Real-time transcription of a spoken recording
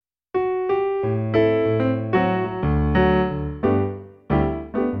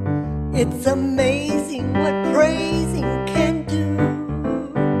It's amazing what praising can do.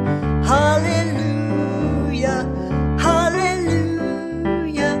 Hallelujah,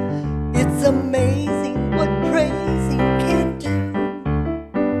 hallelujah. It's amazing what praising can do.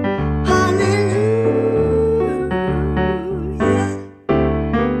 Hallelujah.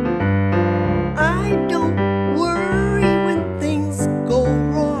 I don't worry when things go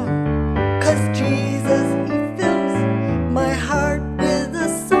wrong, 'cause Jesus, He fills my heart with a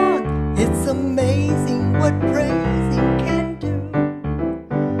song. It's amazing what praising can do.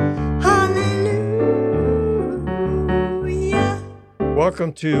 Hallelujah.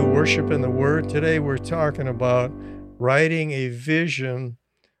 Welcome to Worship in the Word. Today we're talking about writing a vision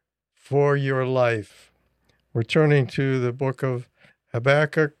for your life. We're turning to the book of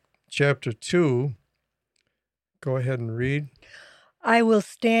Habakkuk, chapter 2. Go ahead and read. I will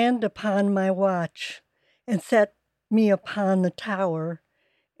stand upon my watch and set me upon the tower,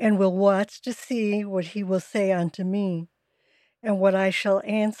 and will watch to see what he will say unto me, and what I shall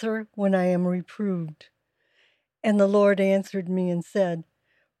answer when I am reproved. And the Lord answered me and said,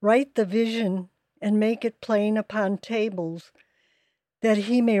 Write the vision and make it plain upon tables, that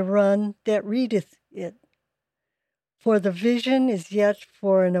he may run that readeth it. For the vision is yet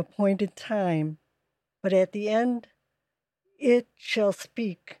for an appointed time, but at the end it shall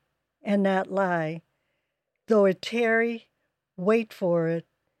speak and not lie. Though it tarry, wait for it,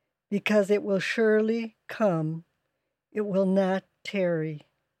 because it will surely come. It will not tarry.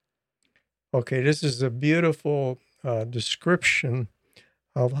 Okay, this is a beautiful description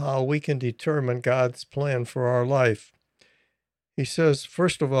of how we can determine God's plan for our life. He says,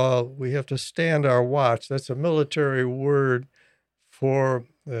 first of all, we have to stand our watch. That's a military word for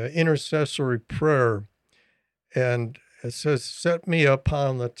intercessory prayer. And it says, set me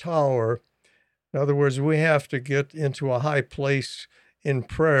upon the tower. In other words, we have to get into a high place in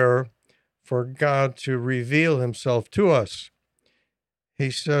prayer for God to reveal himself to us. He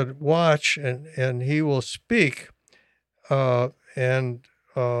said, watch, and he will speak. The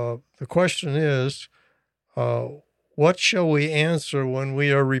question is, what shall we answer when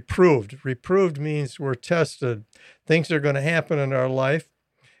we are reproved? Reproved means we're tested. Things are going to happen in our life,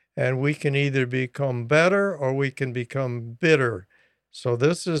 and we can either become better or we can become bitter. So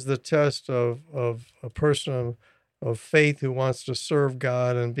this is the test of a person of faith who wants to serve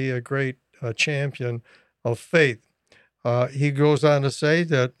God and be a great champion of faith. He goes on to say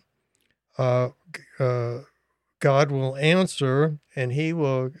that God will answer and he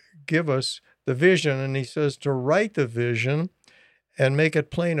will give us the vision. And he says to write the vision and make it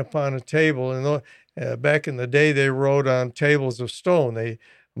plain upon a table. And back in the day, they wrote on tables of stone.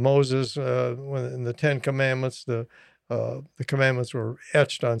 Moses, when in the Ten Commandments, the commandments were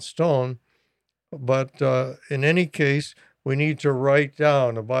etched on stone. But in any case, we need to write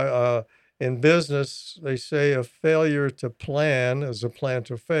down. In business, they say a failure to plan is a plan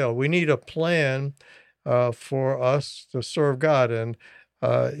to fail. We need a plan for us to serve God. And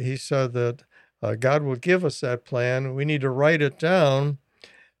he said that God will give us that plan. We need to write it down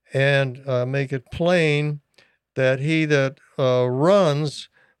and make it plain that he that runs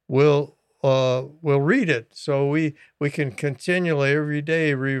will read it. So we can continually every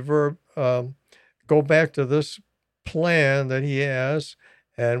day go back to this plan that he has,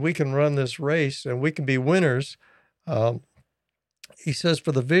 and we can run this race and we can be winners. He says,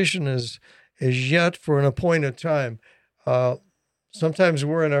 for the vision is yet for an appointed time. Sometimes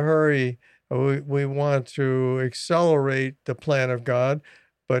we're in a hurry. We want to accelerate the plan of God,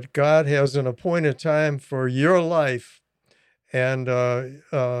 but God has an appointed time for your life. And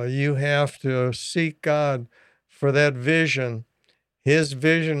you have to seek God for that vision. His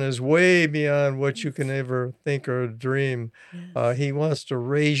vision is way beyond what you can ever think or dream. Yes. He wants to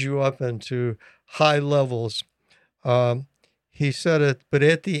raise you up into high levels. He said it, but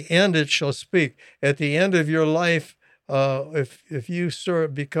at the end it shall speak. At the end of your life, if you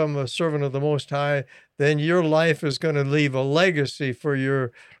become a servant of the Most High, then your life is going to leave a legacy for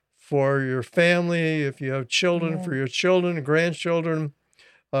your family. If you have children, for your children, grandchildren,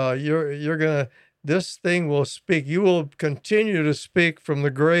 you're gonna. This thing will speak. You will continue to speak from the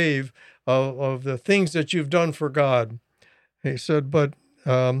grave of the things that you've done for God. He said, but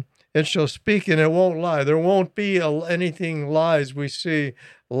it shall speak and it won't lie. There won't be anything lies. We see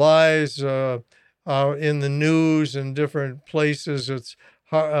lies in the news and different places.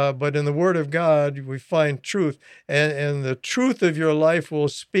 But in the Word of God, we find truth. And the truth of your life will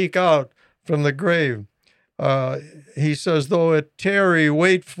speak out from the grave. He says, though it tarry,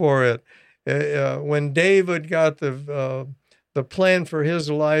 wait for it. When David got the plan for his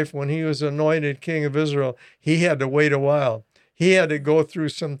life, when he was anointed king of Israel, he had to wait a while. he had to go through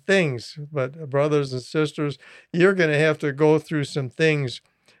some things. But brothers and sisters, you're going to have to go through some things.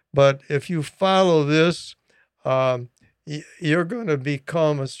 But if you follow this, you're going to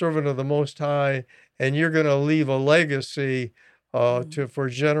become a servant of the Most High, and you're going to leave a legacy for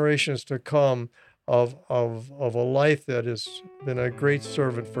generations to come of a life that has been a great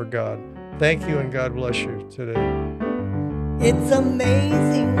servant for God. Thank you, and God bless you today. It's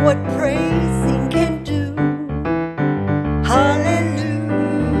amazing what praising